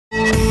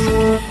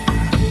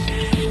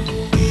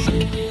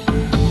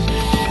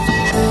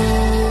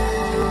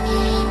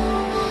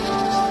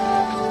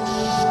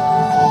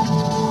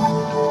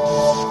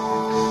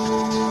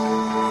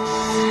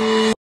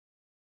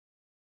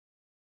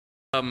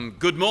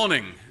Good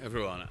morning,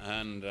 everyone,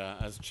 and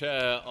as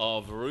chair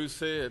of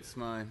RUSI, it's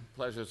my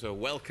pleasure to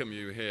welcome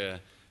you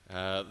here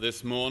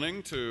this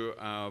morning to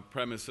our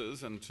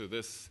premises and to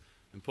this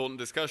important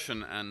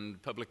discussion and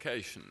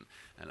publication.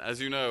 And as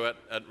you know,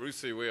 at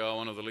RUSI, we are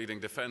one of the leading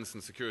defense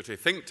and security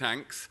think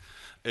tanks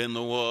in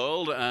the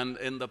world, and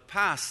in the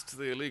past,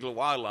 the illegal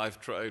wildlife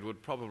trade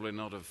would probably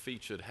not have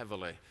featured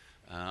heavily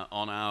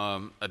on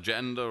our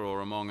agenda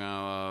or among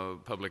our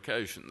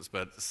publications.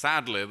 But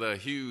sadly, the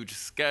huge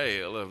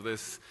scale of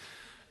this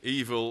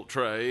evil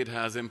trade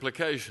has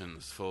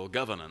implications for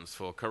governance,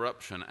 for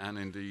corruption, and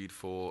indeed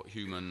for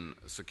human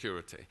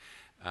security.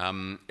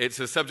 It's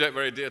a subject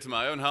very dear to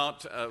my own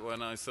heart.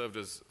 When I served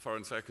as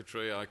Foreign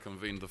Secretary, I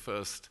convened the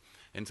first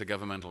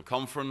intergovernmental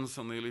conference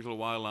on the illegal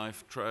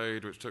wildlife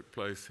trade, which took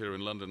place here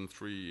in London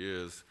 3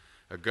 years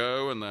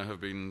ago, and there have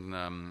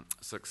been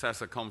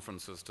successor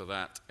conferences to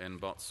that in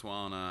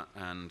Botswana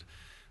and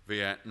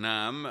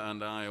Vietnam,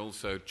 and I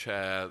also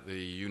chair the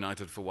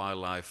United for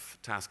Wildlife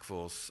Task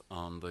Force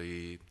on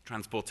the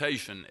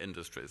transportation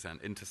industries and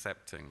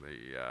intercepting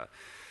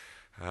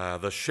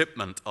the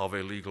shipment of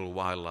illegal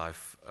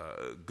wildlife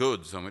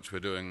goods, on which we're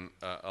doing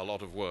a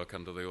lot of work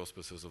under the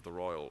auspices of the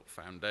Royal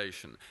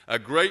Foundation. A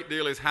great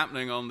deal is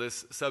happening on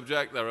this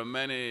subject. There are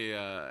many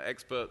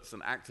experts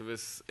and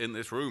activists in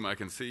this room. I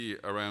can see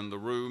around the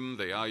room.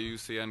 The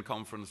IUCN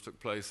conference took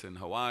place in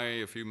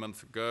Hawaii a few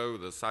months ago,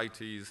 the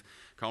CITES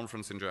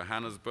conference in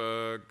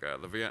Johannesburg,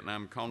 the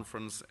Vietnam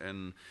conference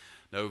in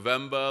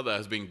November. There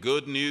has been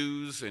good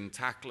news in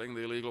tackling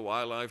the illegal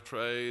wildlife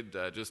trade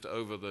just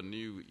over the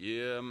new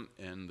year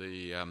in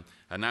the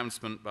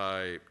announcement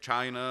by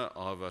China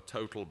of a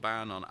total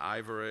ban on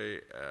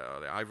ivory,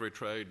 the ivory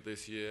trade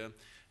this year,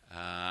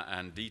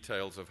 and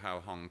details of how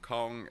Hong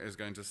Kong is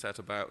going to set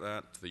about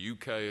that. The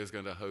UK is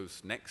going to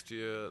host next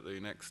year the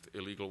next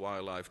illegal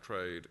wildlife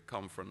trade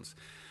conference.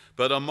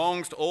 But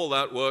amongst all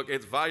that work,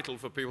 it's vital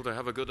for people to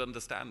have a good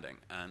understanding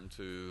and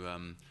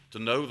to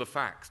know the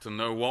facts, to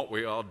know what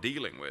we are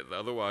dealing with.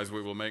 Otherwise,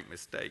 we will make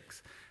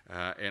mistakes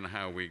in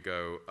how we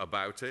go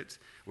about it.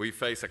 We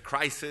face a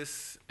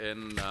crisis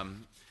in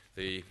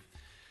the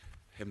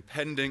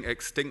impending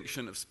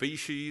extinction of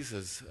species,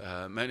 as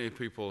many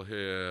people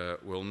here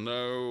will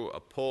know.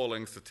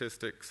 Appalling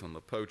statistics on the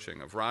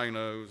poaching of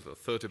rhinos, a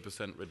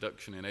 30%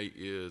 reduction in 8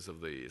 years of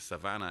the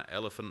savanna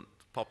elephant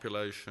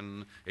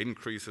population,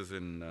 increases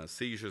in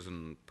seizures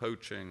and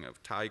poaching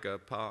of tiger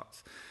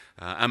parts,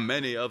 and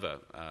many other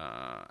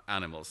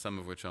animals, some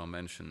of which are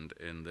mentioned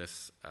in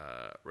this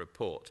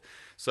report.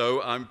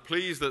 So I'm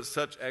pleased that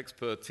such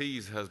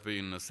expertise has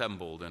been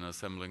assembled in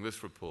assembling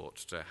this report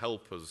to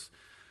help us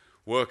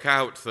work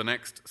out the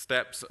next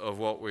steps of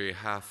what we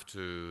have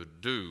to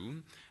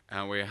do.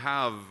 And we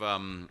have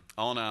on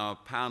our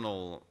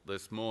panel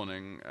this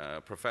morning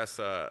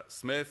Professor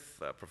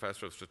Smith,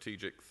 Professor of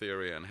Strategic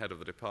Theory and Head of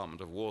the Department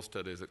of War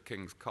Studies at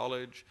King's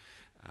College,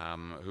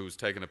 who's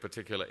taken a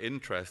particular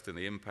interest in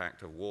the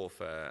impact of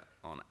warfare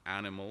on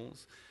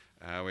animals.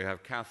 We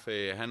have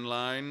Kathy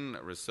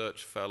Henline,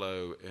 Research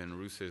Fellow in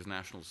RUSI's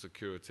National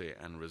Security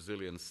and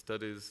Resilience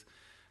Studies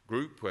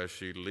group, where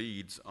she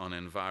leads on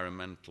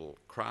environmental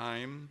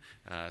crime.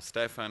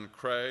 Stefan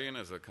Crane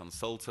is a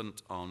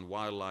consultant on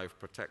wildlife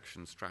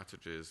protection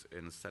strategies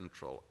in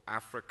Central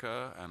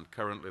Africa and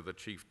currently the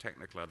chief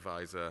technical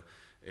advisor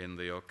in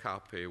the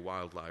Okapi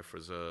Wildlife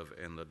Reserve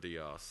in the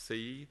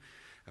DRC.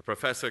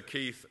 Professor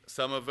Keith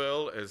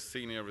Somerville is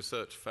senior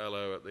research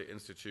fellow at the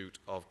Institute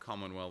of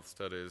Commonwealth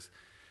Studies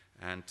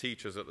and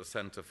teaches at the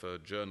Centre for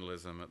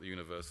Journalism at the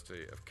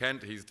University of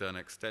Kent. He's done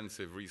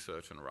extensive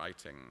research and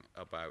writing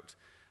about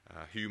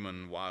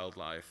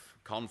human-wildlife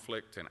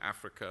conflict in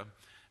Africa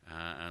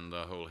and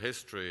the whole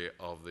history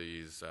of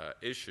these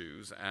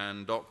issues.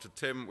 And Dr.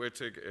 Tim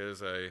Wittig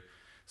is a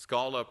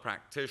scholar,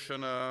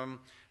 practitioner,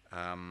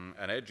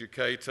 an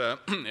educator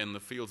in the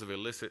fields of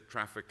illicit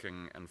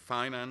trafficking and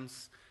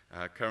finance,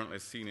 currently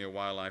senior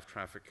wildlife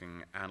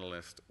trafficking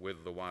analyst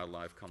with the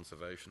Wildlife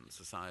Conservation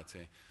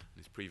Society.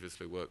 He's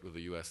previously worked with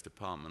the US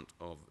Department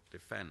of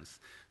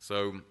Defense.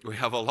 So we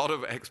have a lot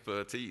of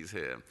expertise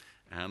here.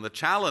 And the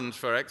challenge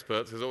for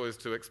experts is always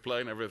to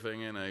explain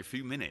everything in a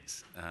few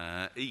minutes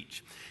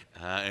each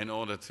in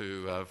order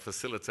to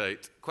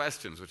facilitate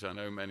questions, which I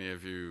know many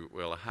of you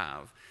will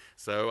have.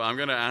 So I'm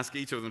going to ask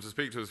each of them to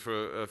speak to us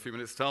for a few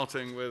minutes,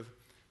 starting with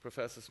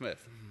Professor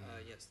Smith.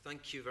 Yes,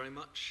 thank you very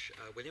much,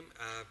 William.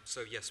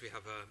 So yes, we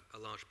have a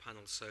large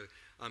panel, so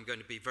I'm going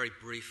to be very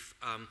brief.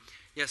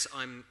 Yes,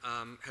 I'm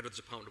head of the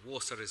Department of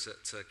War Studies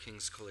at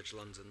King's College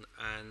London,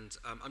 and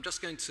I'm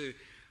just going to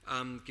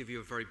give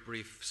you a very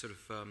brief sort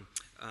of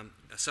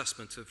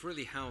assessment of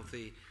really how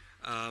the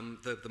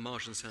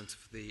Marsden Centre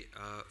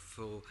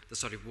for the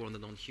Study of War in the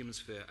Non-Human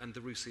Sphere and the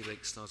RUSI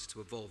link started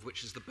to evolve,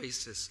 which is the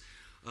basis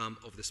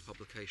of this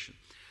publication.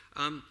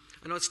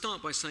 And I'd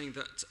start by saying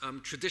that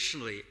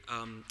traditionally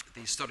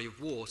the study of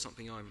war,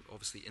 something I'm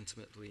obviously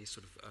intimately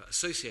sort of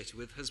associated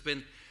with, has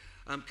been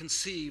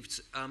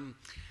conceived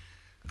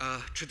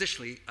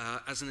traditionally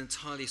as an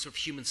entirely sort of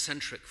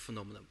human-centric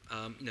phenomenon.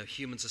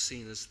 Humans are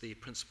seen as the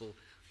principal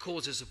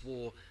causes of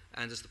war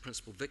and as the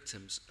principal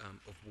victims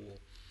of war.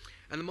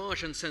 And the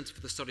Marjan Centre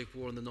for the Study of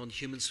War and the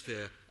Non-Human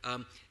Sphere,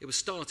 it was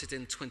started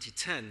in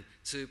 2010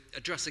 to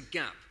address a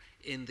gap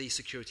in the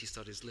security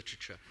studies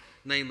literature,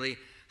 namely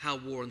how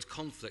war and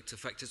conflict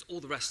affected all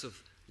the rest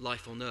of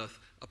life on Earth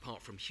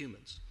apart from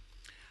humans.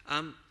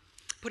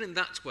 Put in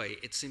that way,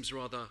 it seems a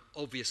rather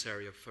obvious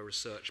area for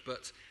research,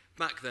 but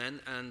back then,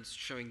 and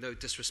showing no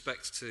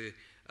disrespect to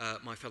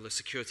my fellow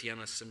security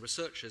analysts and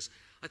researchers,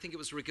 I think it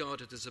was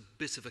regarded as a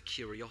bit of a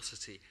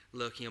curiosity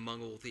lurking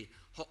among all the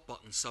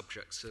hot-button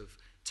subjects of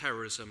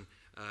terrorism,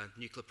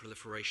 nuclear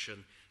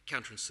proliferation,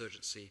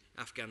 counterinsurgency,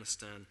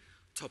 Afghanistan,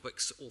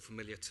 topics all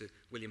familiar to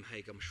William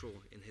Hague, I'm sure,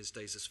 in his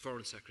days as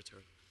Foreign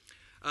Secretary.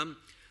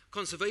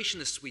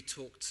 Conservationists we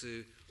talked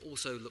to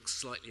also looked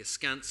slightly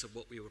askance at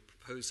what we were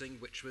proposing,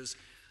 which was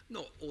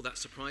not all that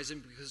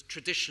surprising because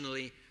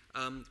traditionally,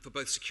 for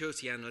both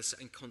security analysts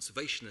and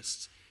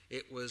conservationists,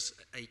 it was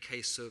a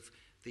case of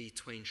the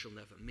twain shall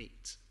never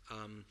meet.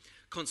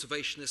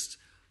 Conservationists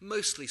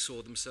mostly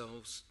saw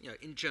themselves,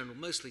 in general,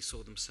 mostly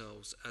saw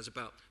themselves as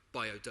about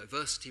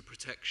biodiversity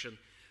protection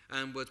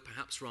and would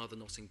perhaps rather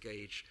not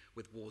engage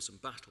with wars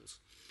and battles.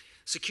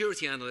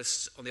 Security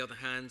analysts, on the other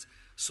hand,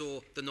 saw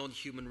the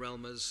non-human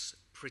realm as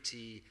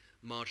pretty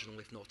marginal,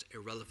 if not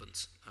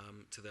irrelevant,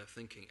 to their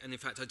thinking. And in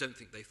fact, I don't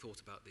think they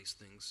thought about these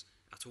things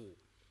at all.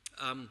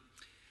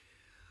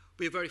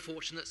 We are very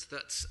fortunate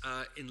that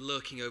in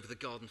lurking over the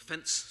garden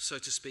fence, so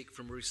to speak,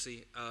 from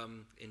Russi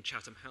in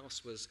Chatham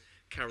House was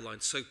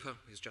Caroline Soper,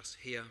 who's just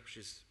here.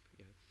 She's,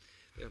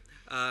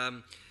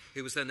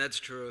 who was then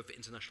editor of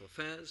International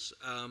Affairs.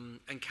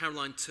 And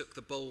Caroline took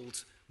the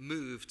bold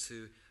move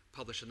to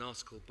publish an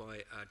article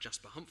by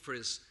Jasper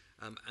Humphreys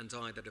and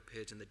I that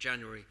appeared in the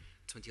January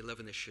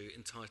 2011 issue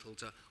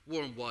entitled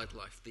War and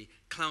Wildlife, the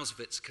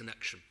Clausewitz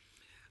Connection.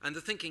 And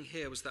the thinking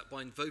here was that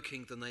by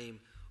invoking the name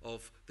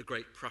of the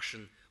great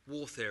Prussian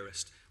war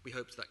theorist, we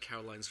hoped that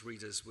Caroline's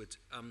readers would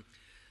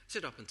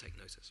sit up and take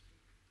notice.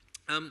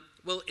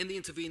 Well, in the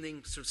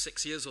intervening sort of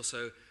 6 years or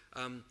so,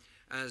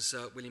 as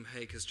William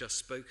Hague has just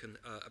spoken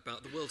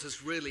about, the world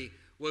has really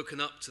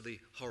woken up to the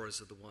horrors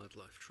of the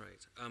wildlife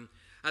trade.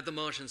 At the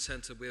Marjan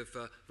Centre, we've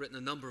written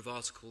a number of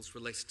articles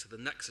related to the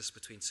nexus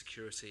between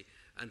security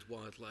and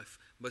wildlife,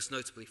 most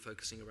notably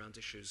focusing around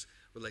issues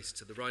related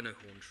to the rhino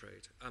horn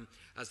trade,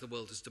 as the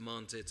world has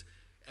demanded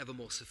ever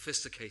more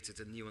sophisticated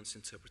and nuanced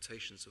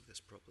interpretations of this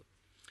problem.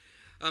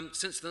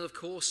 Since then, of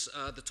course,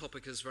 the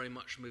topic has very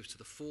much moved to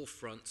the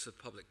forefront of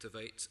public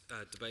debate,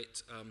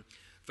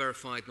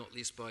 verified not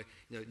least by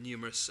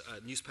numerous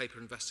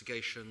newspaper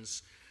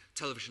investigations,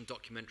 television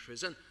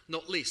documentaries, and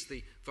not least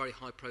the very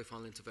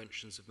high-profile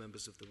interventions of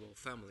members of the royal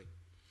family.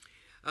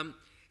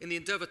 In the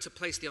endeavour to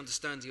place the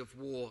understanding of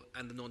war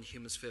and the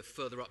non-human sphere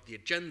further up the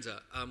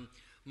agenda,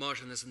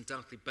 Marjan has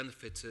undoubtedly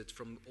benefited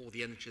from all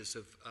the energies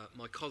of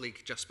my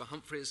colleague Jasper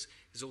Humphreys,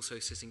 who's also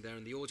sitting there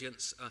in the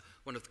audience,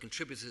 one of the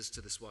contributors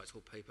to this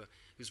Whitehall paper,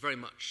 who's very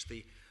much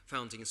the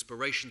founding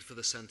inspiration for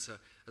the centre,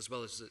 as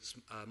well as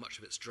much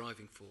of its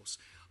driving force.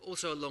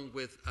 Also along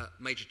with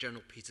Major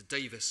General Peter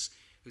Davis,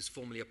 who's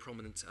formerly a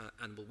prominent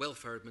animal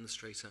welfare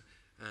administrator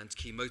and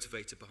key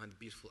motivator behind the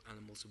Beautiful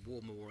Animals of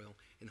War Memorial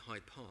in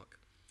Hyde Park.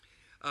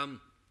 And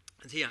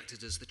he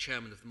acted as the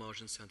chairman of the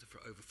Marjan Centre for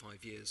over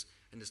 5 years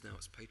and is now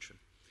its patron.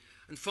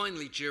 And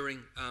finally,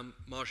 during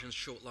Marjan's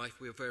short life,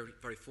 we were very,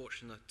 very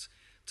fortunate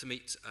to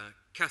meet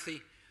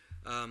Cathy,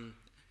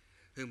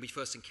 whom we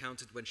first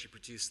encountered when she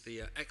produced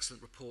the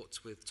excellent report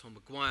with Tom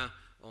Maguire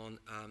on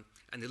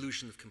an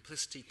illusion of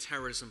complicity,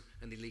 terrorism,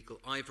 and illegal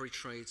ivory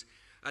trade.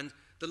 And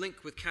the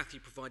link with Cathy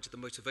provided the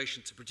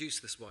motivation to produce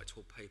this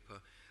Whitehall paper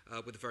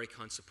with the very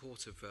kind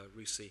support of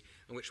Russi,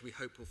 and which we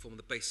hope will form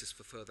the basis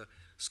for further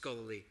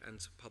scholarly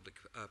and public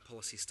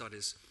policy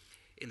studies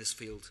in this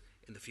field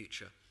in the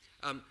future.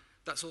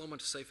 That's all I want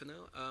to say for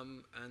now,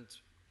 and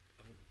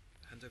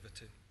I'll hand over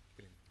to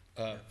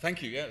William.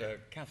 Thank you.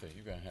 Cathy,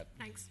 you go ahead.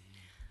 Thanks.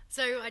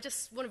 So I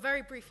just want to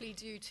very briefly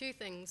do two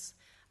things.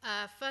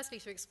 Firstly,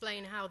 to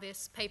explain how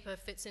this paper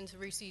fits into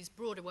Russi's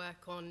broader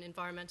work on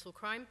environmental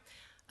crime.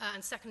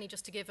 And secondly,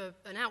 just to give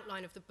an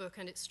outline of the book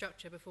and its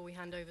structure before we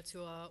hand over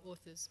to our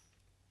authors.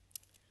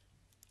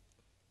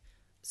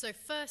 So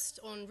first,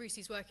 on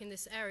Russi's work in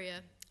this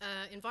area,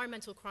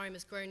 environmental crime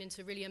has grown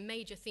into really a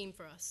major theme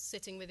for us,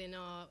 sitting within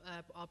our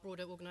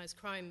broader organised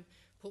crime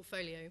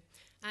portfolio.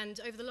 And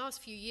over the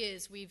last few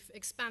years, we've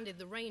expanded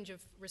the range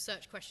of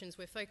research questions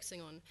we're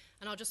focusing on,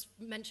 and I'll just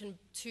mention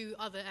two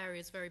other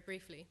areas very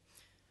briefly.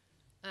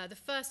 The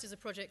first is a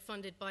project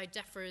funded by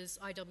DEFRA's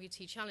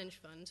IWT Challenge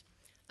Fund,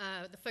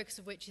 the focus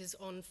of which is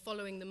on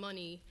following the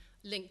money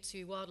linked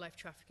to wildlife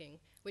trafficking,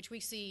 which we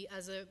see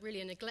as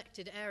really a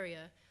neglected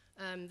area.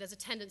 There's a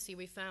tendency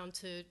we found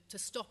to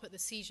stop at the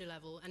seizure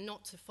level and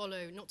not to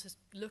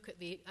look at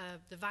the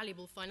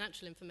valuable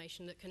financial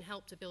information that can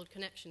help to build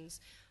connections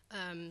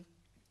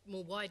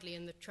more widely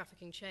in the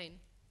trafficking chain.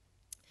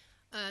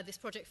 This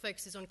project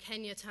focuses on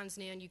Kenya,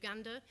 Tanzania, and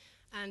Uganda,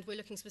 and we're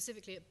looking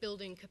specifically at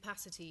building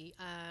capacity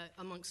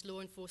amongst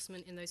law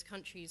enforcement in those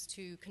countries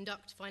to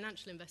conduct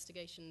financial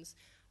investigations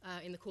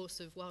in the course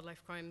of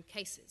wildlife crime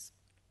cases.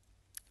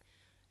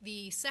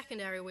 The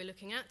second area we're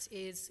looking at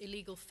is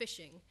illegal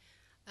fishing.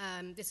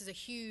 This is a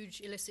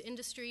huge illicit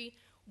industry.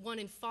 1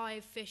 in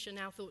 5 fish are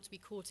now thought to be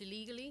caught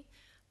illegally.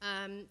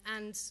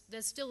 And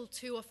there's still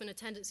too often a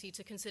tendency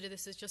to consider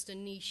this as just a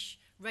niche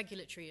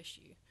regulatory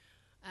issue.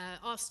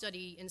 Our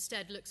study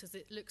instead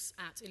looks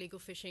at illegal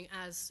fishing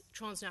as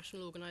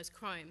transnational organized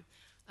crime.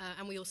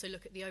 And we also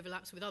look at the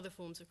overlaps with other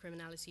forms of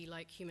criminality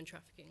like human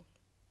trafficking.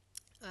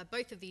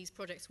 Both of these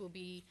projects will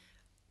be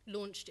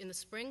launched in the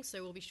spring,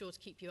 so we'll be sure to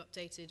keep you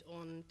updated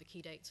on the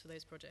key dates for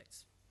those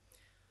projects.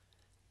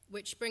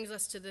 Which brings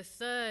us to the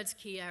third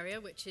key area,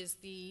 which is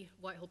the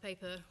Whitehall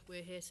paper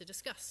we're here to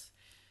discuss.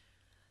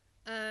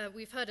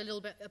 We've heard a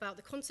little bit about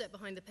the concept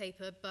behind the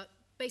paper, but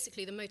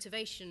basically the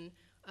motivation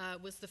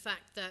was the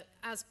fact that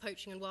as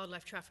poaching and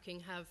wildlife trafficking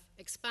have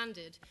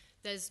expanded,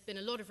 there's been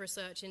a lot of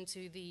research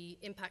into the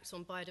impacts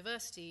on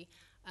biodiversity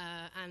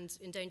and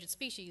endangered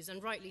species,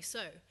 and rightly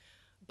so.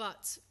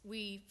 But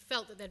we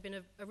felt that there'd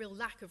been a real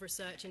lack of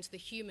research into the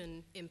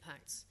human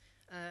impacts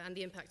and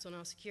the impact on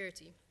our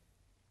security.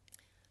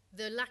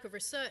 The lack of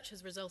research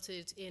has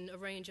resulted in a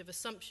range of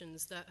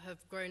assumptions that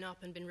have grown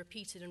up and been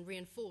repeated and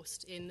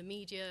reinforced in the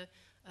media,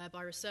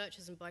 by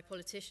researchers and by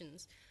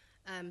politicians.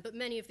 But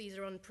many of these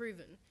are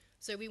unproven.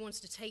 So we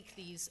wanted to take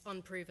these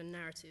unproven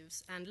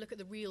narratives and look at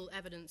the real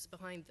evidence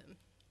behind them.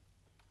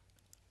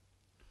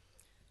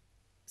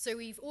 So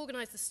we've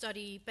organized the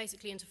study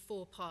basically into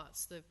 4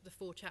 parts, the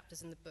 4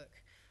 chapters in the book,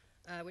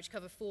 which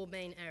cover 4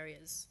 main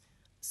areas: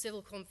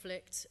 civil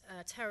conflict,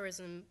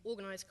 terrorism,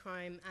 organized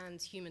crime, and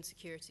human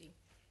security.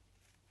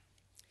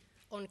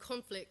 On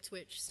conflict,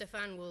 which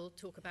Stefan will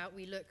talk about,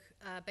 we look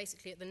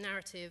basically at the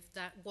narrative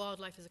that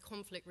wildlife is a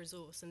conflict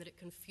resource and that it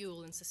can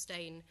fuel and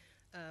sustain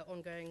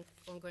ongoing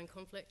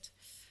conflict.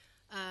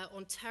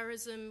 On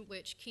terrorism,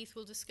 which Keith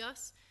will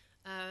discuss,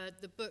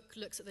 the book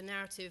looks at the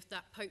narrative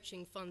that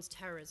poaching funds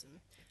terrorism.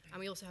 And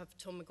we also have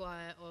Tom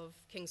Maguire of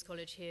King's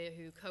College here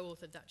who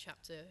co-authored that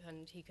chapter,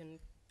 and he can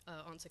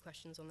answer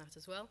questions on that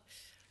as well.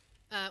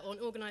 On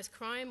organised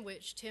crime,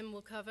 which Tim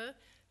will cover,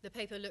 the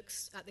paper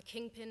looks at the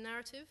kingpin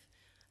narrative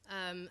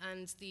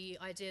and the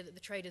idea that the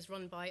trade is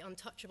run by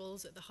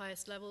untouchables at the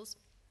highest levels.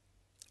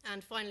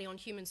 And finally, on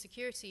human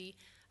security,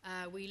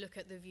 we look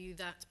at the view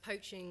that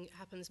poaching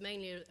happens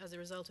mainly as a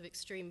result of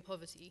extreme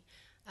poverty.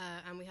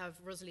 And we have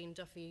Rosaline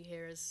Duffy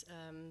here as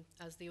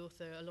the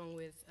author, along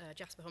with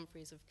Jasper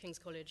Humphreys of King's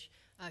College,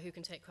 who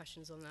can take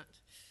questions on that.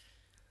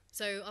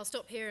 So I'll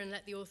stop here and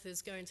let the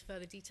authors go into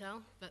further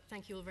detail, but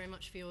thank you all very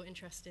much for your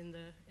interest in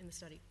the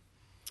study.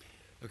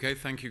 Okay,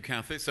 thank you,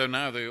 Kathy. So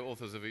now the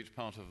authors of each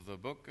part of the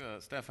book.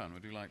 Stefan,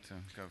 would you like to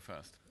go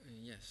first?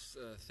 Yes,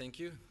 thank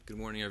you. Good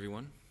morning,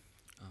 everyone.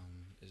 There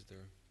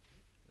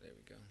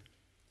we go.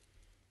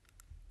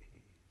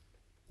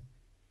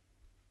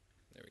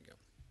 There we go.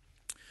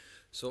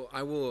 So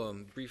I will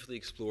briefly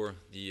explore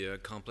the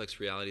complex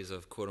realities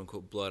of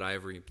quote-unquote blood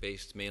ivory,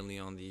 based mainly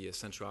on the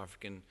Central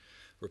African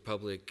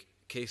Republic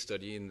case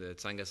study in the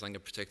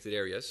Tsanga-Tsanga protected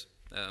areas,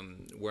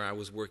 where I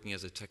was working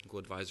as a technical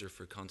advisor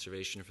for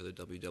conservation for the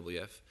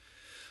WWF.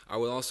 I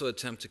will also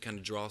attempt to kind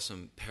of draw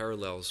some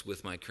parallels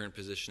with my current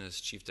position as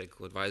chief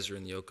technical advisor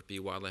in the Okapi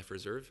Wildlife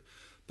Reserve,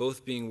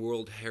 both being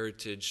World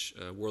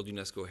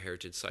UNESCO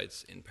Heritage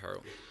Sites in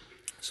Paro.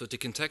 So to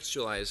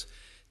contextualize,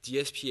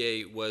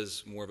 DSPA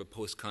was more of a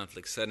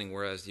post-conflict setting,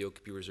 whereas the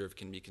Okapi Reserve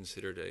can be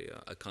considered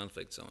a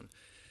conflict zone.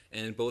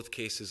 And in both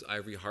cases,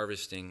 ivory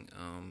harvesting,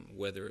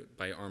 whether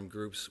by armed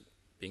groups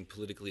being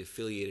politically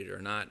affiliated or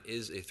not,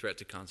 is a threat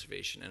to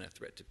conservation and a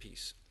threat to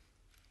peace.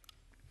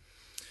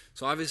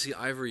 So obviously,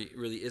 ivory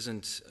really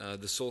isn't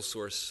the sole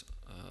source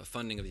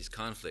funding of these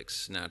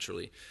conflicts,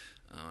 naturally.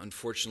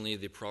 Unfortunately,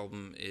 the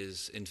problem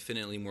is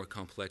infinitely more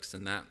complex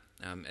than that,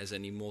 as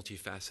any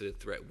multifaceted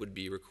threat would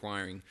be,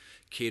 requiring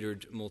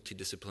catered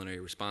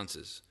multidisciplinary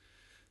responses.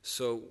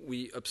 So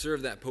we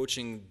observed that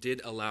poaching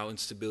did allow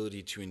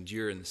instability to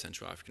endure in the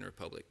Central African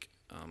Republic,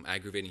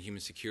 aggravating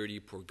human security,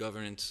 poor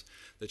governance,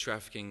 the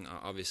trafficking,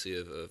 obviously,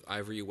 of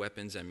ivory,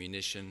 weapons,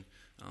 ammunition,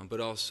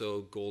 but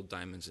also gold,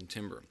 diamonds, and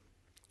timber.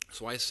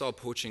 So I saw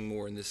poaching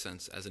more in this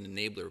sense as an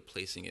enabler,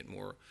 placing it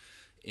more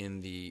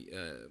in the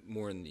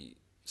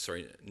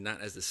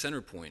not as the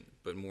center point,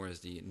 but more as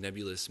the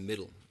nebulous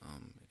middle,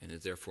 and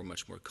is therefore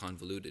much more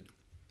convoluted.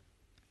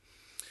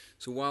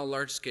 So while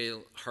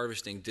large-scale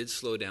harvesting did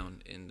slow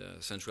down in the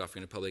Central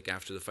African Republic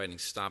after the fighting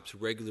stopped,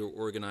 regular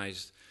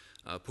organized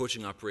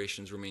poaching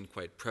operations remained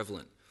quite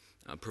prevalent,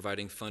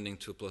 providing funding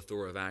to a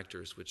plethora of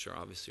actors, which are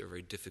obviously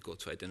very difficult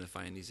to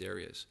identify in these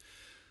areas.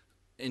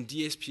 In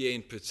DSPA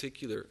in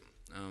particular,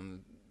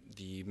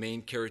 the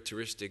main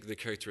characteristic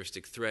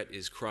threat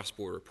is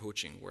cross-border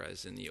poaching,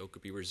 whereas in the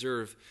Okapi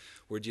Reserve,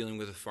 we're dealing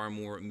with a far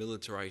more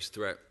militarized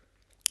threat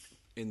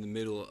in the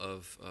middle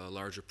of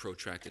larger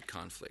protracted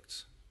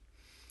conflicts.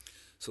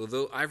 So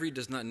though ivory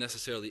does not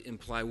necessarily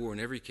imply war in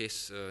every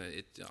case,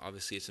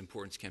 obviously its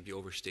importance can't be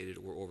overstated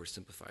or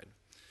oversimplified.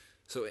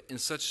 So in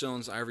such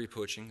zones, ivory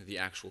poaching, the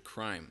actual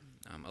crime,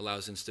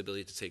 allows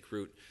instability to take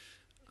root,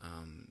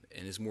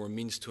 and is more a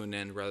means to an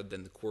end rather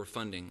than the core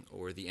funding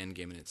or the end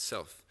game in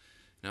itself.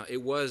 Now,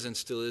 it was and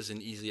still is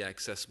an easily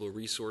accessible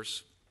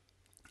resource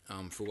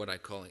for what I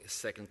call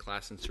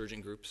second-class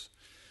insurgent groups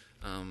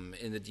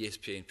in the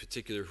DSPA in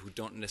particular, who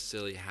don't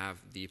necessarily have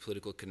the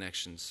political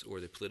connections or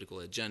the political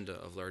agenda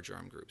of large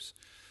armed groups.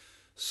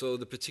 So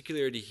the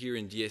particularity here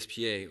in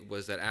DSPA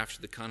was that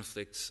after the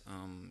conflict,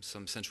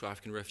 some Central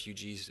African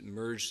refugees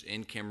merged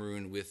in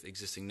Cameroon with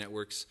existing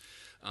networks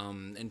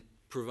and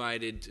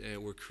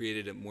were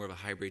created more of a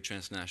hybrid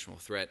transnational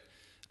threat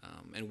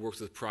and worked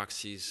with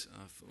proxies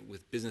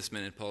with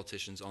businessmen and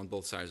politicians on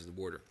both sides of the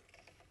border.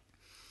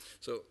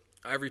 So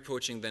ivory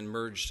poaching then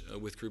merged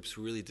with groups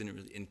who really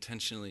didn't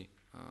intentionally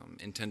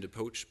intend to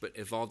poach, but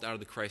evolved out of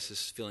the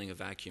crisis, filling a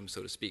vacuum,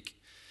 so to speak.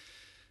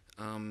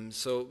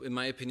 So in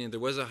my opinion, there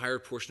was a higher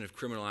portion of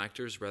criminal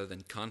actors rather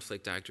than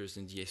conflict actors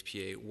in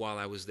DSPA while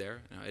I was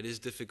there. Now, it is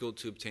difficult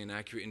to obtain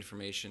accurate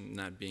information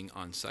not being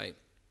on site.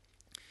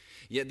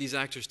 Yet these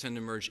actors tend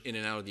to merge in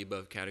and out of the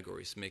above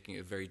categories, making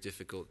it very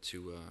difficult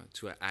to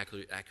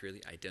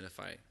accurately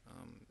identify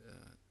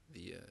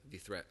the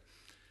threat.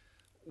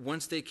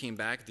 Once they came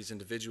back, these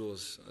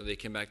individuals, they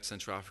came back to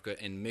Central Africa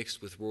and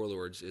mixed with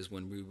warlords is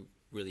when we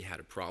really had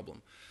a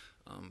problem.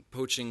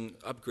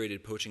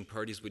 Upgraded poaching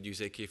parties would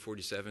use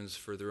AK-47s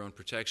for their own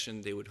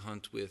protection. They would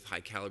hunt with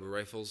high-caliber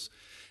rifles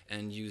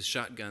and use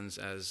shotguns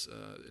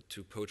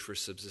to poach for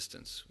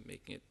subsistence,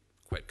 making it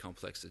quite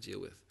complex to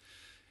deal with.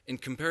 In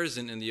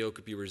comparison, in the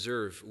Okapi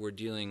Reserve, we're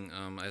dealing,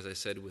 as I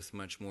said, with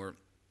much more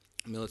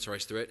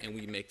militarized threat, and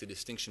we make the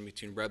distinction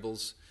between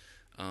rebels,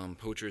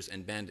 poachers,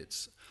 and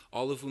bandits,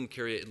 all of whom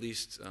carry at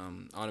least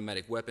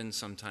automatic weapons,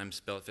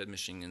 sometimes belt-fed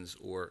machine guns,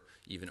 or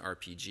even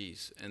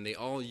RPGs. And they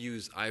all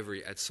use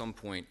ivory at some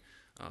point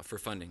for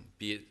funding,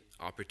 be it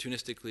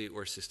opportunistically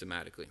or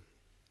systematically.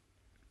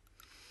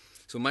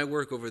 So my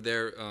work over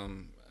there,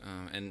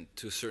 and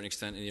to a certain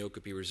extent in the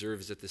Okapi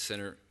Reserve, is at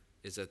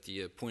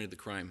the point of the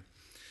crime,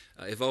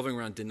 evolving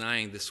around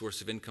denying this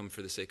source of income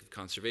for the sake of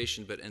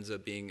conservation, but ends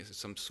up being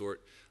some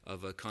sort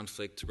of a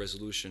conflict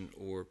resolution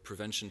or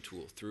prevention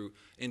tool through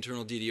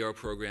internal DDR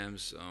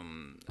programs,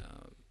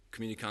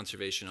 community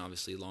conservation,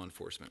 obviously law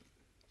enforcement,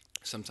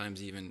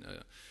 sometimes even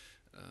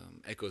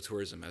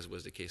ecotourism, as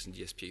was the case in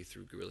DSP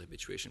through guerrilla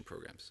habituation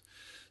programs.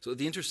 So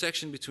the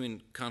intersection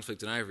between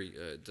conflict and ivory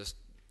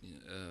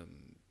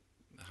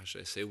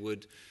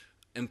would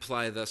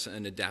imply thus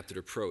an adapted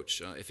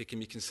approach. If it can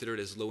be considered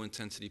as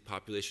low-intensity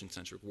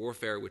population-centric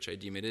warfare, which I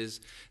deem it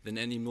is, then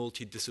any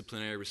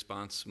multidisciplinary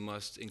response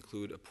must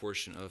include a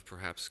portion of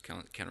perhaps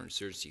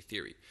counterinsurgency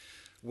theory.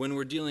 When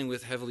we're dealing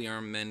with heavily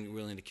armed men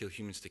willing to kill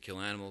humans to kill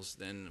animals,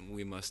 then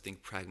we must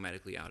think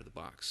pragmatically out of the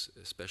box,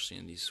 especially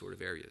in these sort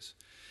of areas.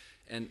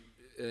 And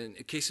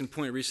a case in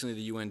point, recently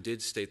the UN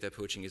did state that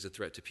poaching is a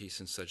threat to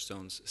peace in such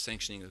zones,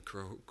 sanctioning a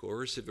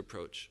coercive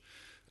approach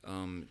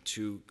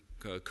to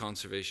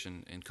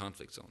conservation in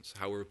conflict zones,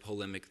 however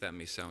polemic that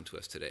may sound to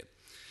us today.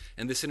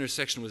 And this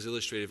intersection was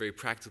illustrated very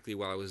practically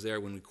while I was there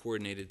when we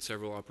coordinated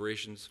several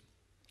operations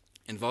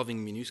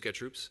involving MINUSCA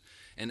troops,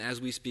 and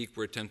as we speak,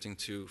 we're attempting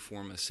to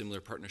form a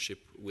similar partnership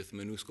with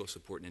MINUSCO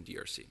support in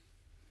DRC.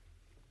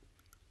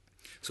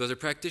 So as a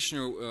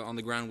practitioner on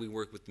the ground, we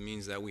work with the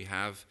means that we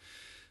have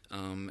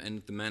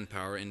and the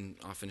manpower in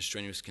often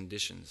strenuous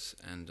conditions.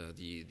 And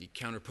the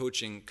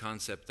counter-poaching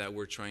concept that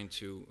we're trying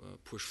to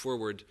push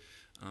forward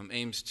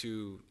aims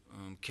to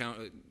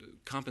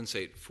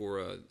compensate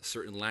for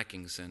certain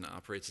lackings and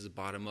operates as a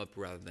bottom-up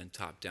rather than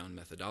top-down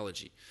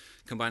methodology,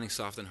 combining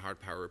soft and hard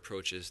power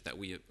approaches that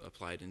we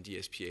applied in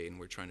DSPA and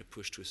we're trying to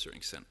push to a certain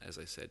extent, as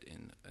I said,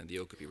 in the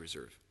Okapi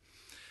Reserve.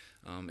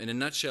 In a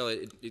nutshell,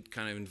 it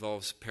kind of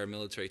involves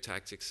paramilitary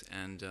tactics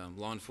and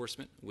law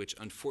enforcement, which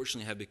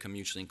unfortunately have become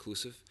mutually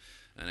inclusive,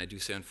 and I do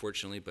say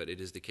unfortunately, but it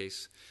is the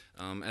case,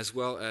 as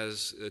well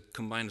as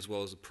combined as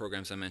well as the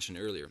programs I mentioned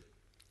earlier.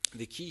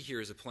 The key here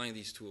is applying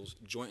these tools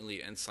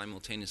jointly and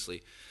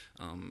simultaneously,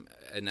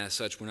 and as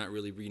such, we're not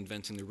really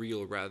reinventing the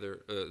wheel. Rather,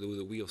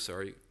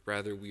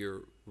 we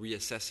are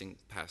reassessing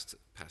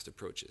past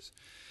approaches.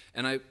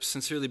 And I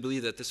sincerely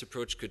believe that this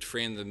approach could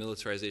frame the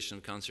militarization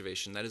of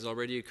conservation that is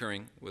already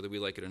occurring, whether we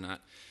like it or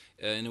not,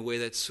 in a way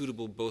that's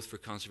suitable both for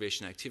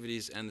conservation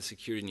activities and the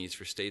security needs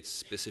for states,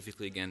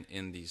 specifically, again,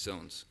 in these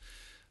zones.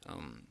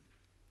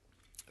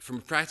 From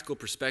a practical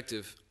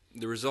perspective,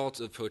 the result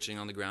of poaching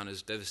on the ground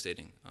is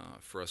devastating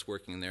for us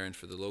working there and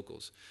for the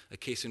locals. A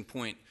case in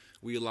point,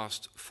 we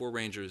lost 4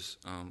 rangers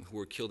who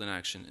were killed in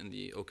action in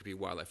the Okapi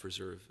Wildlife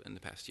Reserve in the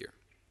past year.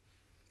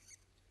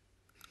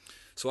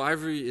 So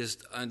ivory is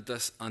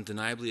thus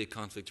undeniably a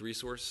conflict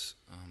resource,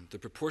 the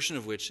proportion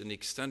of which and the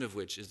extent of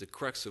which is the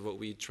crux of what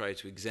we try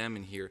to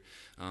examine here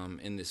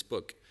in this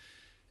book,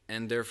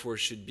 and therefore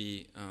should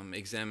be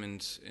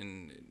examined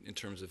in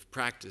terms of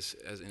practice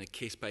as in a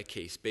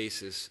case-by-case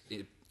basis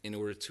in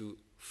order to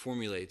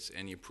formulate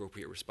any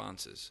appropriate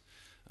responses,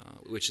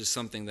 which is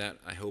something that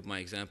I hope my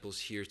examples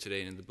here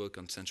today in the book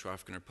on Central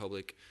African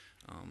Republic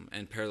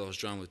and parallels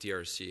drawn with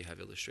DRC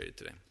have illustrated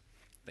today.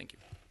 Thank you.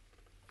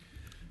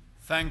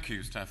 Thank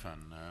you,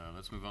 Stefan.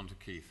 Let's move on to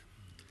Keith.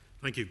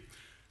 Thank you.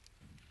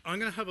 I'm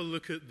going to have a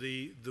look at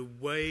the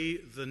way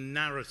the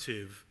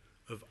narrative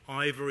of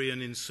ivory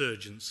and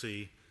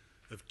insurgency,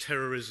 of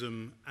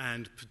terrorism,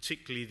 and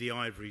particularly the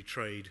ivory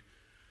trade,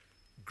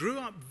 grew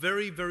up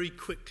very, very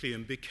quickly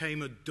and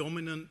became a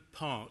dominant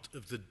part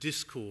of the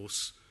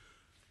discourse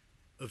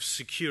of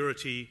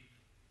security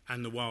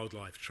and the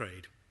wildlife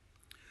trade.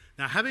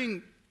 Now,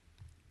 having,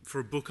 for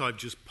a book I've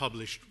just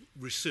published,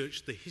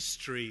 researched the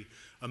history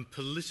and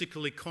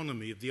political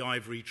economy of the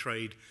ivory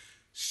trade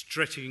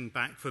stretching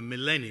back for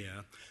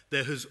millennia,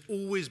 there has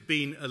always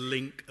been a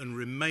link and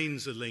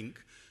remains a link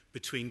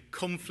between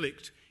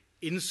conflict,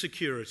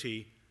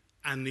 insecurity,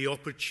 and the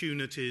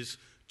opportunities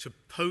to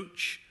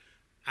poach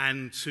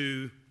and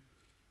to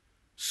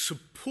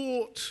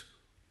support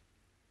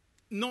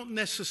not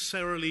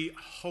necessarily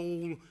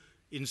whole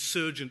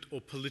insurgent or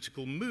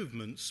political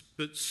movements,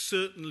 but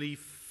certainly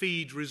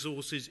feed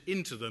resources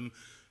into them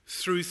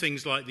through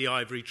things like the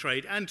ivory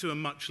trade, and to a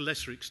much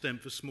lesser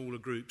extent for smaller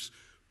groups,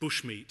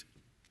 bushmeat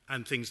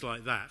and things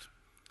like that.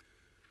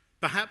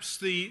 Perhaps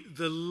the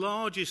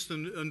largest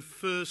and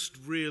first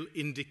real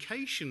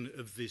indication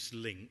of this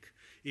link,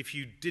 if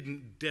you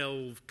didn't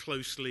delve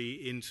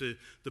closely into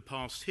the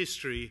past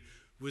history,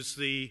 was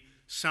the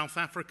South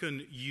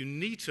African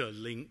UNITA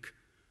link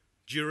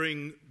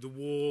during the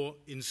war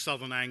in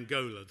southern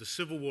Angola, the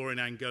civil war in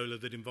Angola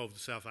that involved the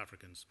South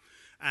Africans.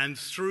 And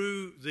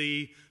through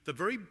the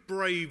very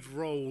brave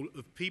role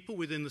of people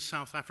within the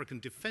South African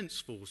Defence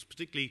Force,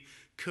 particularly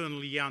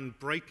Colonel Jan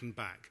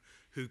Breitenbach,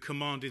 who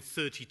commanded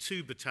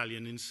 32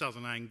 Battalion in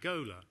southern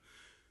Angola,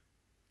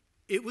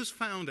 it was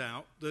found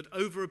out that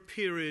over a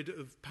period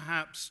of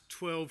perhaps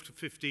 12 to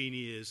 15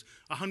 years,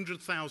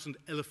 100,000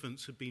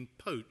 elephants had been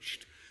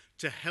poached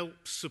to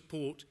help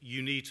support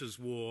UNITA's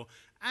war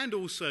and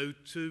also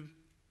to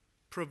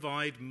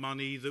provide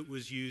money that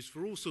was used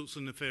for all sorts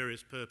of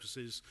nefarious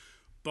purposes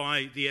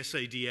by the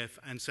SADF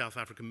and South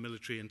African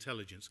military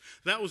intelligence.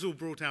 That was all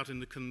brought out in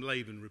the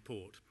Kunleben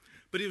report.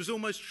 But it was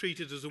almost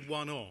treated as a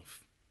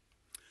one-off.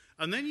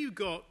 And then you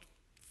got,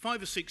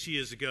 5 or 6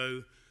 years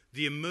ago,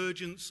 the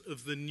emergence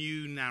of the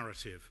new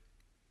narrative.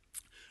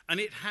 And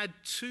it had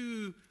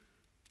two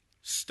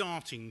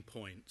starting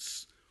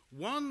points.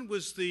 One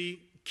was the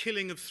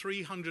killing of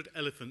 300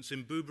 elephants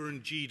in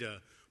Bubarangida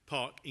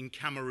Park in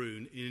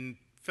Cameroon in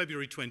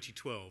February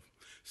 2012.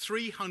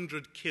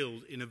 300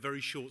 killed in a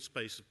very short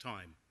space of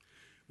time,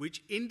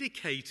 which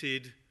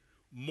indicated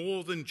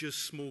more than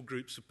just small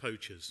groups of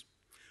poachers.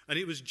 And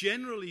it was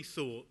generally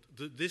thought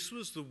that this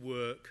was the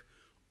work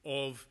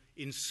of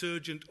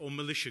insurgent or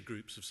militia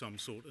groups of some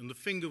sort, and the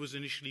finger was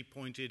initially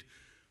pointed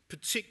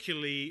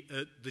particularly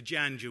at the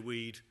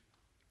Janjaweed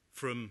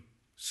from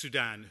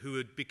Sudan, who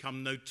had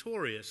become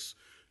notorious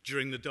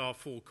during the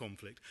Darfur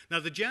conflict. Now,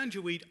 the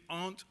Janjaweed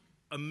aren't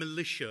a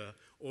militia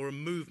or a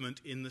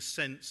movement in the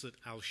sense that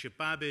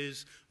Al-Shabaab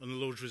is and the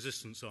Lord's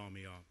Resistance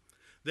Army are.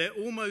 They're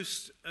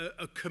almost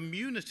a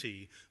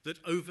community that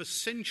over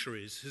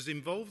centuries has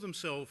involved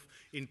themselves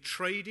in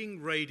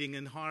trading, raiding,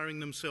 and hiring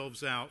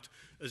themselves out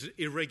as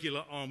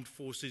irregular armed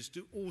forces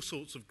to all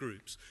sorts of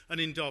groups, and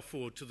in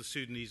Darfur to the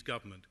Sudanese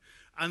government.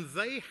 And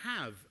they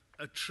have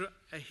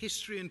a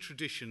history and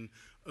tradition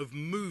of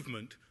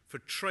movement for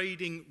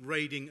trading,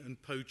 raiding,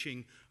 and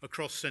poaching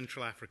across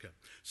Central Africa.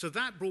 So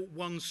that brought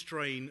one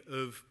strain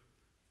of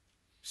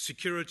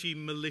security,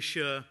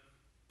 militia,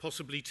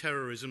 possibly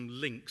terrorism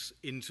links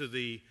into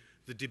the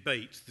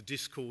debate, the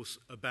discourse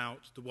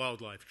about the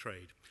wildlife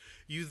trade.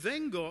 You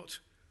then got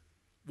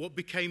what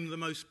became the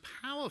most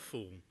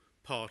powerful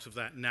part of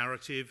that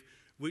narrative,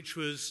 which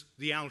was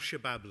the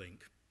Al-Shabaab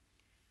link.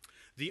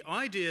 The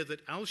idea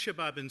that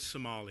Al-Shabaab in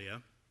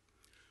Somalia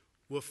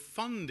were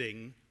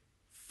funding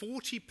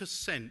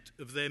 40%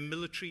 of their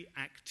military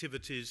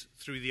activities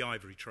through the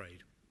ivory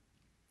trade.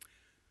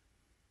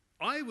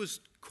 I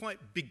was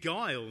quite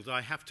beguiled,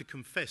 I have to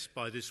confess,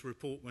 by this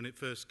report when it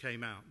first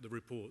came out, the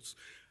reports.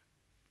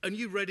 And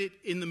you read it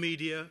in the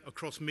media,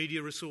 across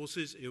media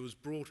resources. It was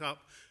brought up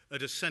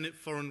at a Senate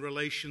Foreign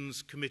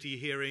Relations Committee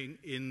hearing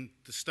in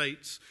the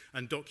States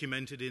and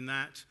documented in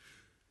that.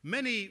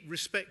 Many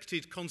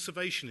respected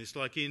conservationists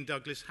like Ian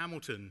Douglas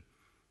Hamilton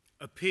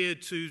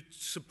appeared to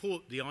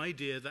support the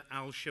idea that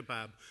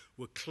Al-Shabaab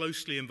were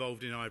closely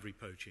involved in ivory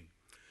poaching.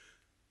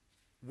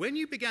 When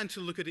you began to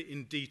look at it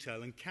in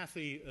detail, and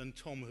Kathy and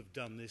Tom have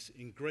done this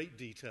in great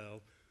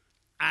detail,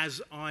 as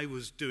I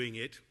was doing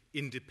it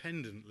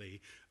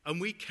independently,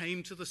 and we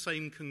came to the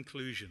same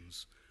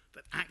conclusions,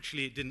 that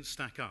actually it didn't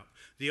stack up.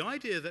 The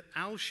idea that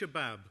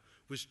Al-Shabaab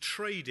was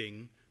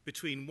trading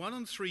between 1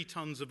 and 3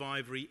 tons of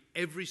ivory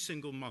every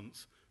single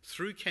month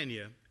through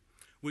Kenya,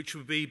 which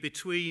would be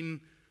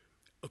between,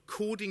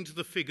 according to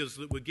the figures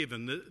that were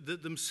given,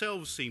 that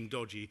themselves seemed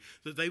dodgy,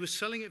 that they were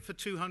selling it for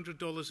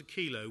 $200 a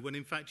kilo, when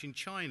in fact in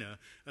China,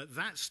 at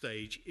that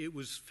stage, it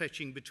was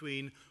fetching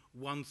between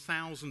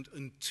 $1,000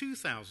 and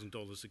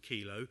 $2,000 a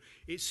kilo.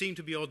 It seemed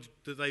to be odd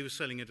that they were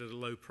selling it at a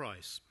low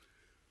price.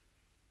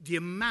 The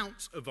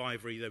amount of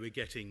ivory they were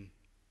getting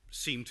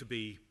seemed to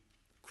be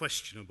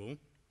questionable,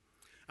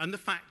 and the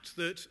fact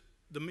that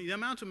the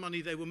amount of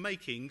money they were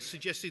making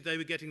suggested they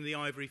were getting the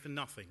ivory for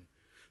nothing.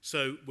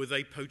 So were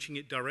they poaching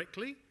it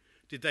directly?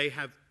 Did they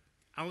have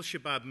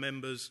al-Shabaab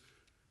members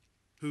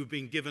who've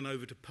been given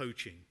over to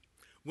poaching?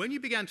 When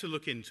you began to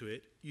look into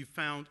it, you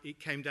found it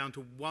came down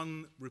to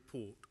one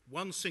report,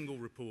 one single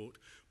report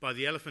by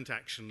the Elephant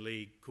Action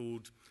League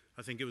called,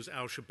 I think it was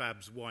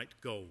Al-Shabaab's White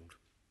Gold.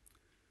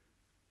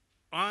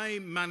 I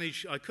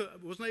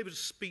wasn't able to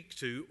speak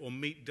to or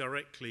meet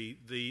directly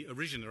the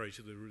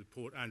originator of the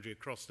report, Andrea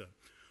Croster,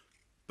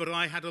 but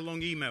I had a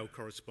long email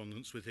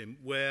correspondence with him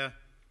where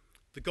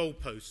the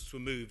goalposts were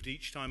moved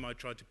each time I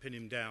tried to pin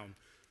him down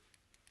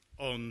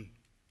on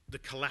the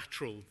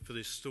collateral for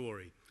this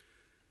story.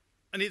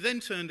 And it then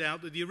turned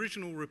out that the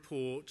original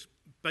report,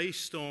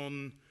 based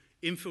on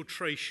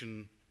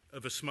infiltration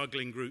of a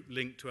smuggling group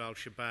linked to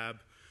Al-Shabaab,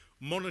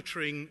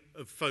 monitoring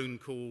of phone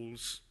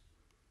calls,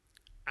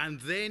 and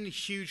then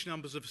huge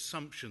numbers of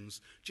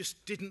assumptions,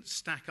 just didn't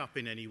stack up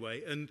in any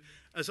way. And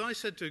as I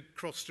said to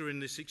Croster in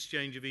this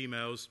exchange of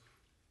emails,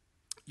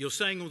 you're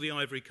saying all the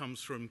ivory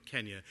comes from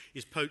Kenya,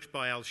 is poached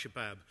by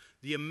Al-Shabaab.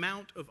 The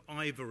amount of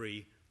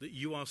ivory that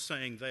you are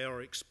saying they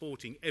are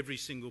exporting every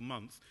single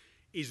month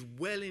is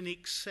well in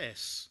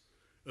excess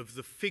of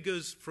the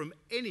figures from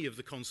any of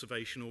the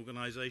conservation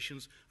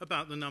organisations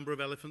about the number of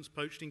elephants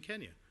poached in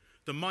Kenya.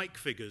 The Mike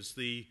figures,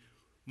 the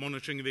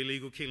monitoring of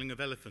illegal killing of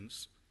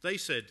elephants, they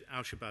said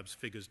Al-Shabaab's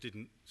figures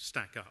didn't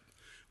stack up.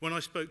 When I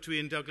spoke to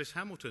Ian Douglas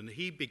Hamilton,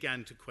 he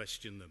began to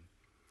question them.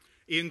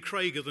 Ian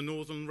Craig of the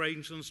Northern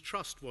Rangelands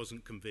Trust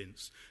wasn't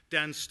convinced.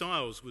 Dan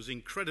Stiles was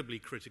incredibly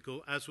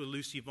critical, as were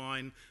Lucy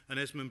Vine and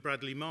Esmond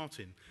Bradley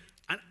Martin.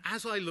 And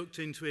as I looked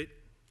into it,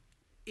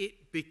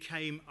 it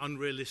became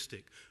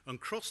unrealistic. And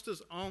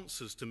Croster's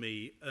answers to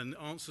me and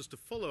answers to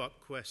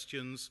follow-up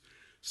questions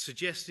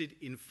suggested,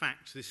 in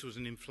fact, this was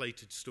an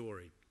inflated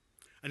story.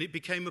 And it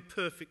became a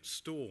perfect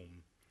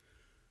storm.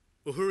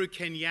 Uhuru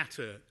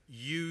Kenyatta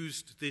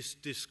used this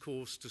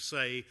discourse to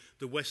say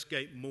the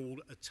Westgate Mall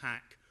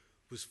attack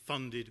was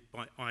funded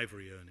by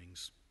ivory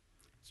earnings.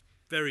 It's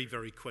very,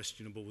 very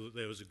questionable that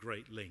there was a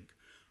great link.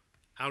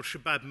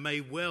 Al-Shabaab may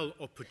well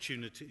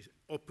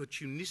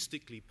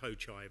opportunistically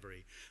poach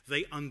ivory.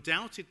 They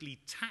undoubtedly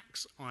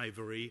tax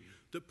ivory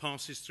that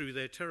passes through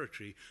their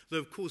territory, though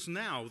of course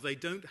now they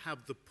don't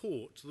have the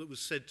port that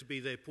was said to be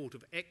their port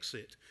of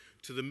exit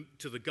to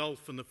the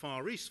Gulf and the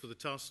Far East for the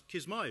task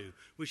Kismayu,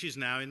 which is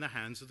now in the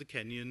hands of the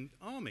Kenyan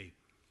army.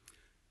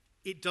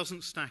 It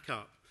doesn't stack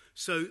up.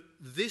 So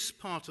this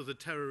part of the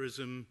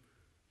terrorism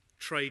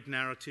trade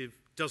narrative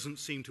doesn't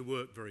seem to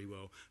work very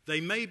well.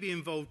 They may be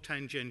involved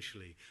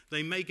tangentially.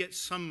 They may get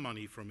some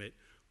money from it.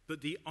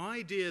 But the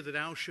idea that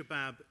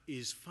Al-Shabaab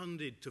is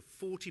funded to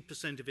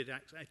 40% of its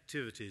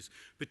activities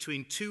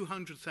between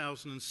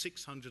 $200,000 and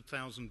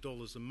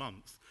 $600,000 a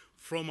month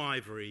from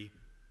ivory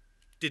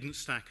didn't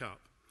stack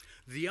up.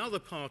 The other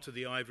part of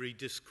the ivory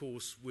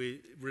discourse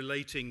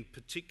relating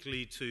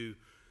particularly to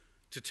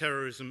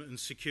terrorism and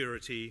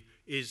security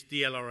is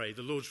the LRA,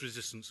 the Lord's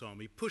Resistance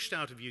Army, pushed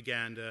out of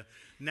Uganda,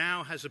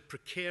 now has a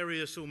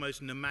precarious,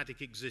 almost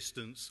nomadic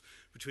existence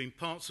between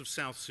parts of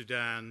South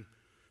Sudan,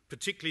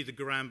 particularly the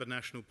Garamba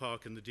National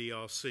Park and the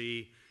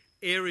DRC,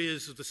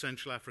 areas of the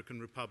Central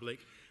African Republic,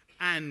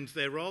 and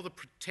their rather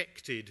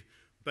protected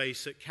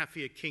base at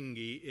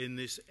Kafia-Kingi in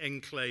this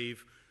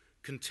enclave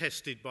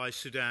contested by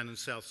Sudan and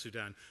South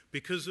Sudan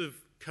because of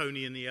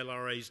Kony and the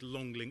LRA's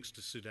long links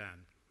to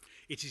Sudan.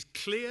 It is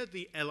clear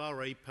the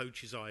LRA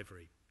poaches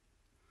ivory.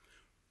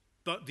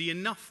 But the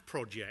Enough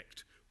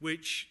project,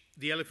 which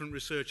the elephant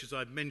researchers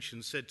I've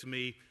mentioned said to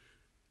me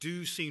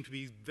do seem to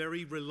be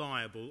very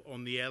reliable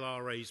on the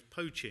LRA's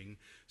poaching,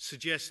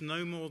 suggests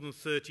no more than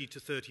 30 to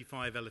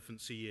 35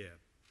 elephants a year.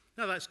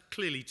 Now that's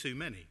clearly too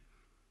many.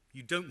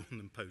 You don't want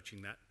them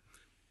poaching that.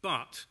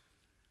 But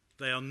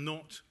they are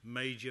not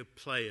major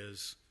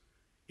players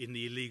in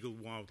the illegal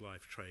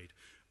wildlife trade.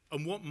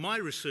 And what my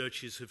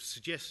researchers have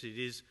suggested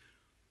is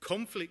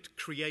conflict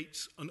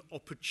creates an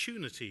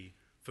opportunity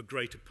for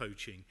greater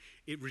poaching.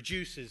 It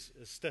reduces,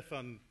 as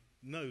Stefan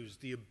knows,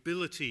 the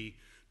ability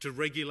to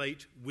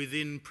regulate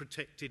within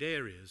protected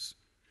areas.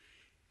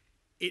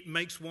 It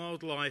makes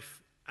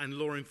wildlife and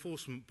law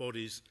enforcement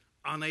bodies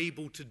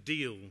unable to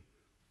deal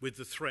with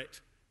the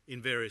threat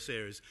in various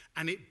areas.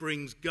 And it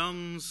brings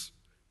guns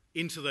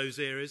into those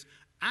areas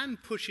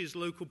and pushes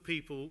local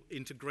people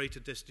into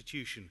greater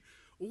destitution.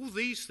 All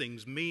these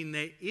things mean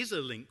there is a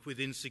link with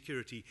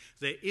insecurity,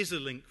 there is a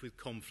link with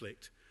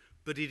conflict,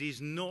 but it is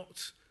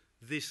not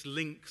this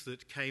link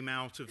that came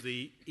out of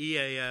the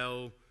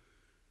EAL,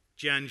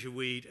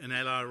 Janjaweed and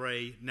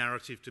LRA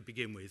narrative to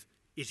begin with.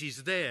 It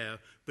is there,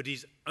 but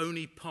is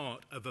only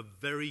part of a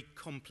very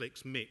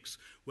complex mix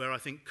where I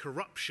think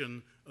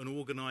corruption and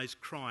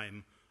organised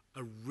crime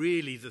are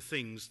really the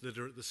things that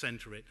are at the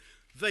centre of it.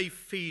 They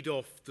feed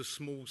off the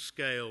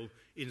small-scale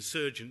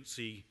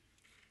insurgency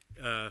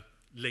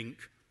link,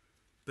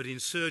 but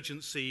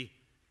insurgency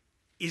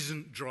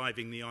isn't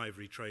driving the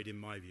ivory trade, in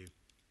my view.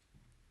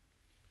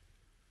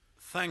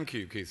 Thank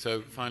you, Keith.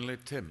 So finally,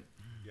 Tim.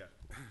 Yeah,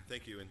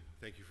 thank you, and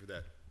thank you for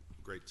that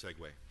great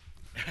segue.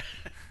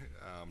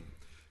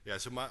 Yeah,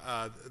 so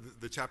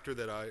the chapter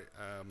that I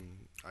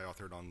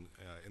authored on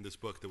in this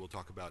book that we'll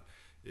talk about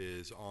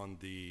is on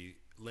the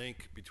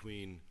link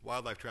between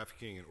wildlife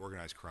trafficking and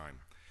organized crime.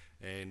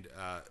 And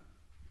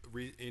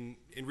in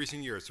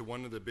recent years, so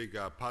one of the big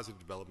positive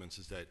developments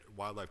is that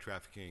wildlife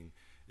trafficking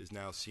is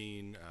now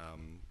seen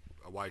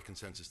a wide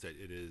consensus that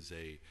it is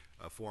a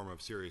form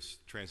of serious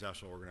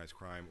transnational organized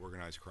crime.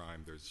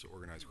 There's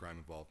organized crime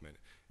involvement.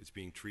 It's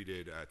being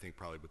treated, I think,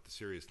 probably with the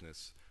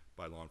seriousness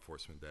by law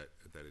enforcement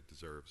that it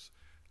deserves.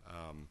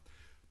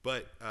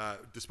 But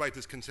despite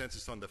this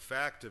consensus on the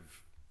fact of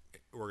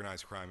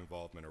organized crime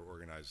involvement or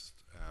organized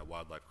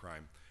wildlife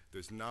crime,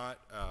 there's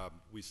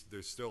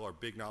still are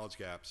big knowledge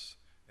gaps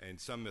and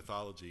some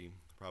mythology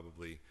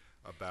probably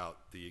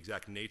about the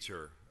exact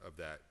nature of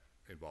that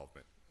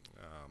involvement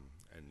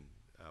and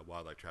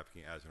wildlife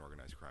trafficking as an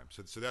organized crime.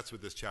 So that's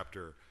what this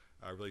chapter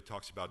really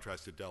talks about,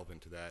 tries to delve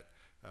into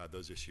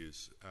those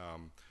issues.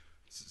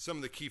 Some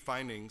of the key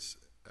findings,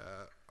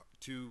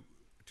 two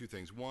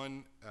things.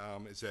 One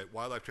is that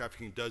wildlife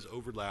trafficking does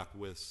overlap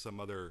with some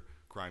other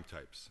crime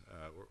types,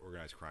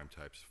 organized crime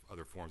types,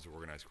 other forms of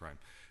organized crime.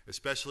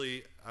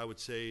 Especially, I would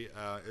say,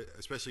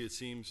 especially it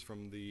seems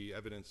from the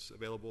evidence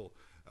available,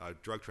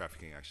 drug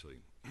trafficking actually.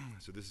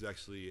 So this is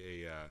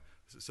actually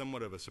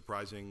somewhat of a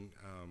surprising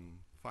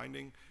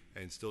finding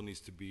and still needs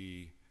to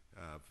be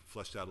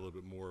fleshed out a little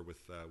bit more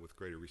with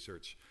greater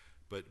research.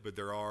 But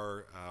there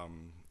are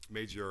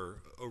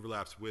major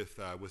overlaps with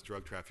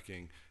drug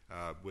trafficking,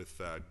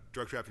 with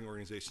drug trafficking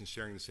organizations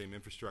sharing the same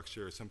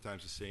infrastructure,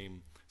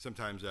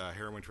 sometimes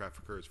heroin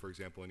traffickers, for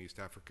example, in East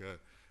Africa,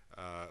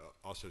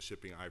 also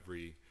shipping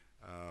ivory.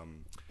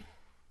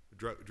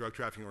 Drug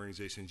trafficking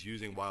organizations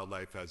using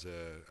wildlife as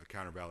a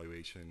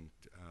countervaluation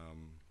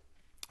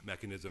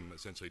mechanism,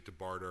 essentially to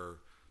barter,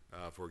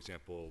 for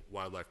example,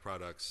 wildlife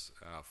products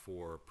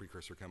for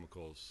precursor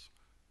chemicals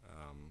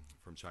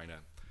from China.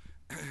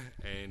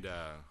 And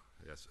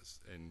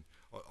and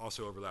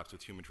also overlaps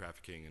with human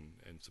trafficking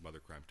and some other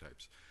crime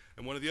types.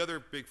 And one of the other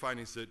big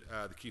findings the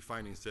key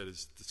findings that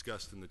is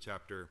discussed in the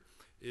chapter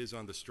is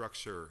on the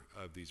structure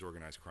of these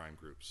organized crime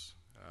groups.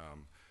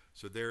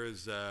 So there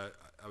is, I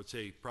would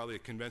say, probably a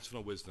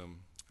conventional wisdom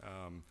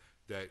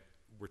that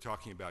we're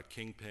talking about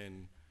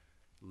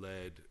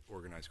kingpin-led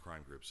organized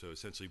crime groups. So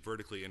essentially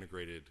vertically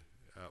integrated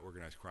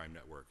organized crime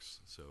networks.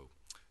 So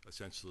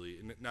essentially,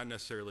 not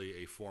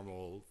necessarily a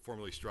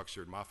formally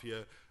structured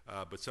mafia,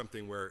 but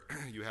something where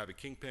you have a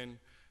kingpin,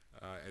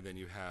 and then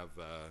you have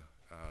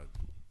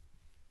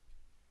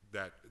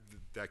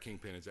that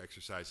kingpin is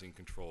exercising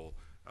control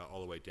all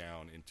the way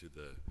down into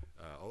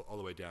all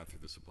the way down through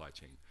the supply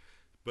chain.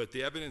 But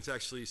the evidence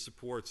actually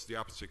supports the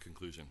opposite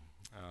conclusion,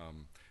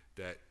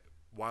 that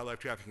wildlife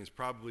trafficking is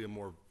probably a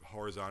more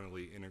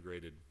horizontally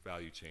integrated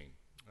value chain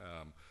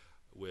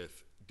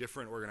with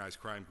different organized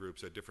crime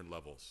groups at different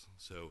levels.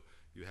 So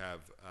you have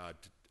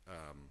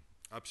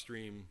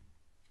upstream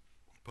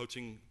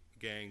poaching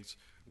gangs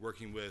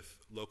working with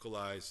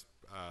localized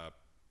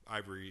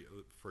ivory,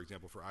 for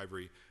example, for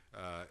ivory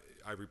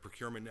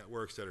procurement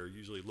networks that are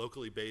usually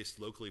locally based,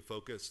 locally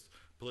focused,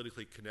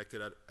 politically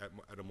connected at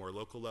a more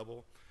local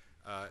level.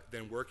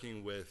 Then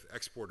working with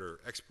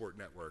export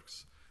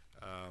networks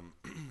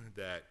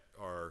that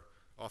are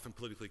often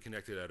politically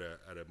connected at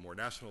a more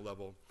national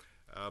level.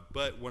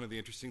 But one of the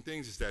interesting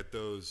things is that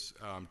those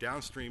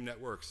downstream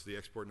networks, the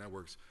export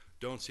networks,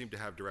 don't seem to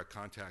have direct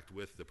contact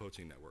with the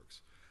poaching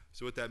networks.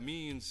 So what that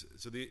means,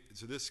 so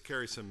this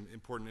carries some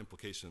important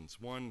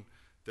implications. One,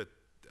 that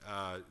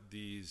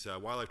these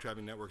wildlife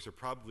trafficking networks are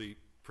probably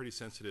pretty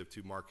sensitive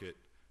to market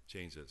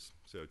changes,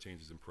 so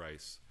changes in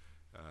price,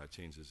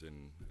 changes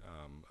in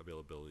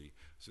availability.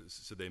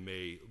 So they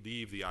may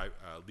leave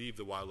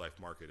the wildlife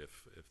market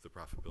if the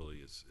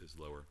profitability is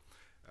lower.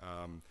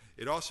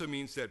 It also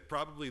means that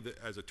probably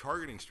as a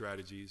targeting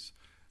strategies,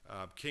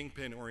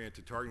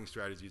 kingpin-oriented targeting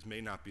strategies may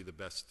not be the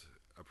best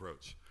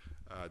approach.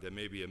 That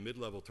maybe a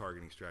mid-level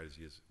targeting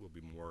strategy will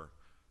be more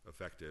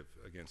effective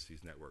against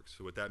these networks.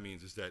 So what that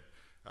means is that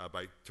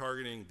by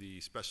targeting the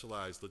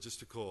specialized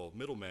logistical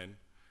middlemen,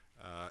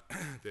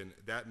 then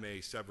that may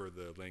sever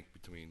the link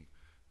between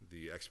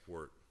the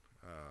export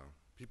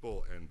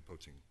people and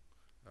poaching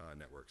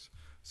networks.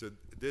 So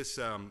this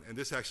and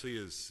this actually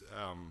is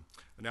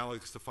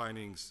analogous to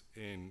findings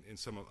in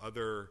some of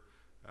other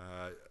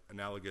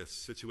analogous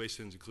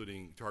situations,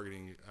 including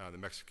targeting the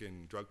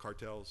Mexican drug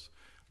cartels,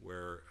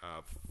 where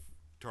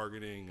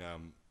targeting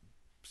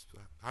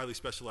highly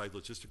specialized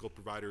logistical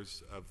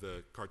providers of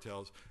the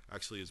cartels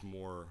actually has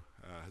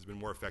been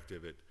more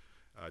effective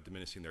at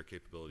diminishing their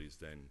capabilities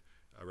than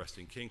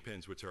arresting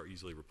kingpins, which are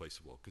easily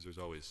replaceable, because there's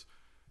always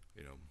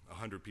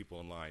 100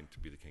 people in line to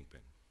be the kingpin.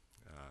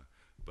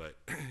 But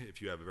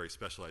if you have a very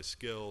specialized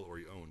skill, or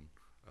you own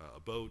a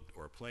boat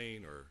or a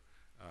plane, or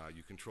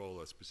you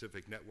control a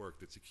specific network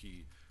that's a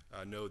key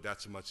node,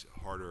 that's a much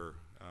harder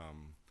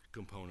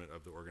component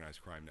of the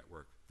organized crime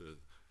network,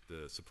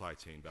 the supply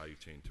chain, value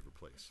chain, to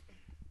replace.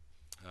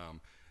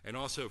 And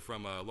also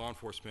from a law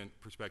enforcement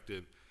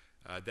perspective,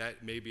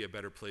 that may be a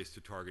better place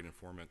to target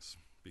informants,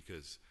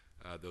 because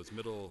those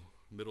middle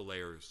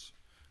layers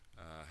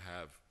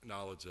have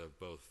knowledge of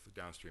both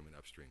downstream and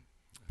upstream.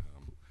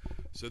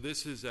 So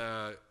this is,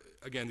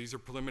 again, these are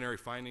preliminary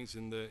findings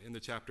in the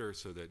chapter,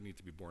 so that need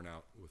to be borne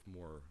out with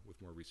more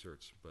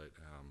research, but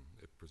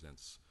it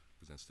presents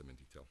them in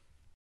detail.